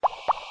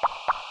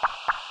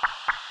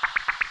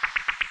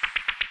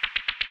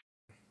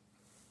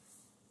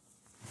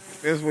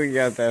This week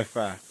got that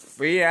 5.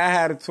 But yeah, I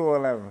had a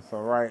 211, so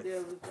right.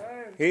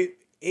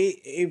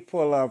 He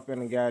pull up in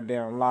the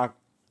goddamn lock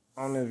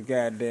on this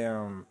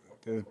goddamn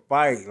this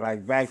bike,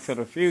 like Back to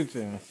the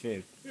Future and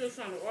shit. He was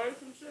trying to order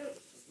some shit?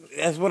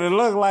 That's what it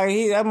looked like.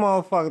 That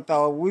motherfucker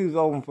thought we was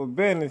open for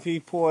business. He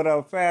pulled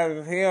up fast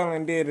as hell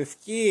and did a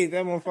skid.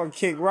 That motherfucker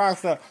kicked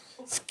rocks up.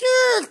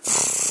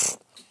 Skirt!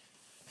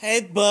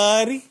 Hey,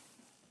 buddy.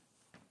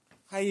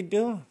 How you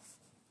doing?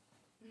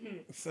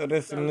 So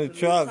that's a new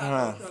truck,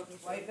 huh?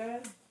 White guy?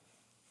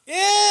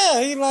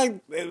 Yeah, he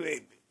like,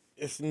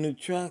 it's a new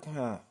truck,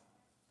 huh?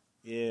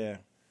 Yeah.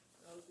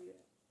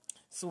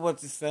 So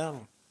what you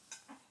selling?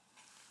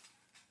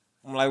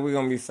 I'm like, we're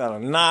going to be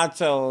selling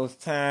nachos,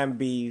 time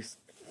beefs,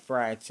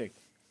 fried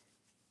chicken.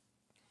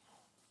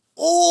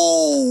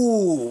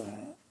 Ooh!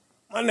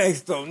 My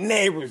next door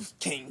neighbors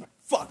can't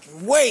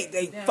fucking wait.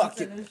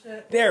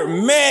 They're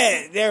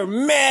mad. They're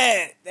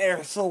mad.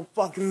 They're so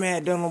fucking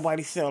mad. Don't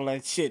nobody sell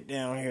that shit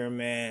down here,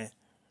 man.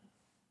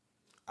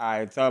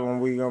 Alright, tell them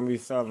we gonna be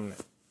selling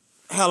it.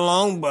 How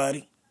long,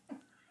 buddy?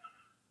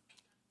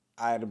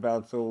 Alright,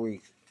 about 2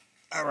 weeks.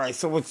 Alright,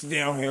 so what you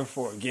down here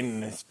for? Getting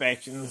an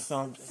inspection or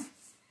something?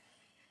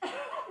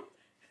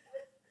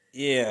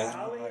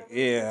 Yeah,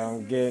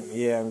 I'm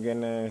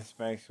getting an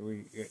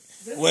inspection.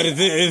 What is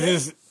it? Is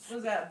this?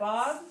 Was that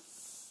Bob?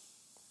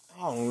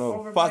 I don't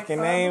know the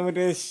fucking name of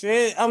this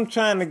shit. I'm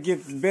trying to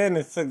get the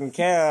business taken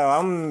care of.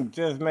 I'm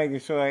just making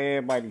sure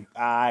everybody's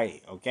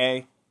alright,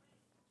 okay?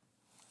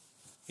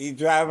 He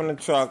driving the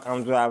truck,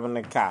 I'm driving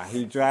the car.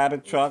 He drive the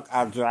truck,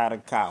 I drive the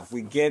car. If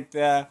we get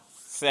there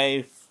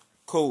safe,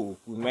 cool.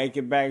 We make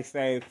it back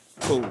safe,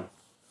 cool.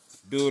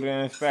 Do the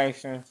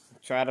inspection,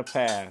 try to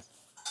pass,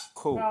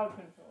 cool. Crowd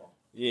control.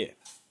 Yeah.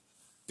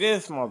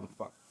 This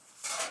motherfucker.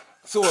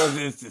 So is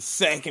this the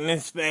second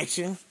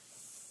inspection?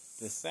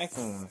 The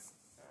second one.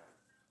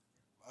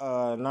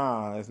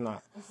 Nah, it's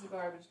not. This is a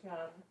garbage can.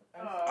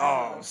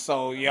 Oh,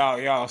 so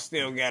y'all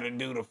still gotta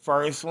do the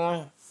first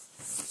one?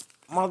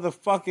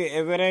 Motherfucker,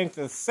 if it ain't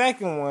the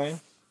second one,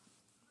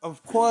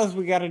 of course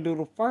we gotta do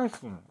the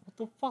first one. What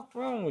the fuck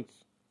wrong with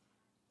you?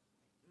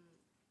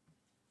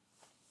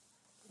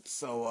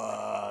 So,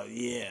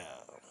 yeah.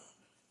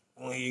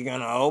 When you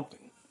gonna open?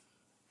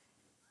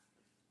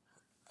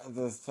 I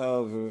just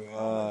told you,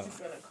 What's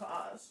it gonna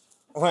cost?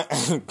 What?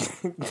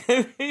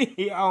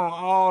 He on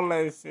all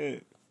that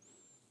shit.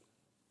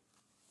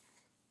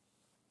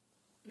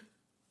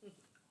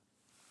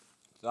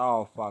 It's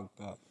all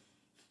fucked up.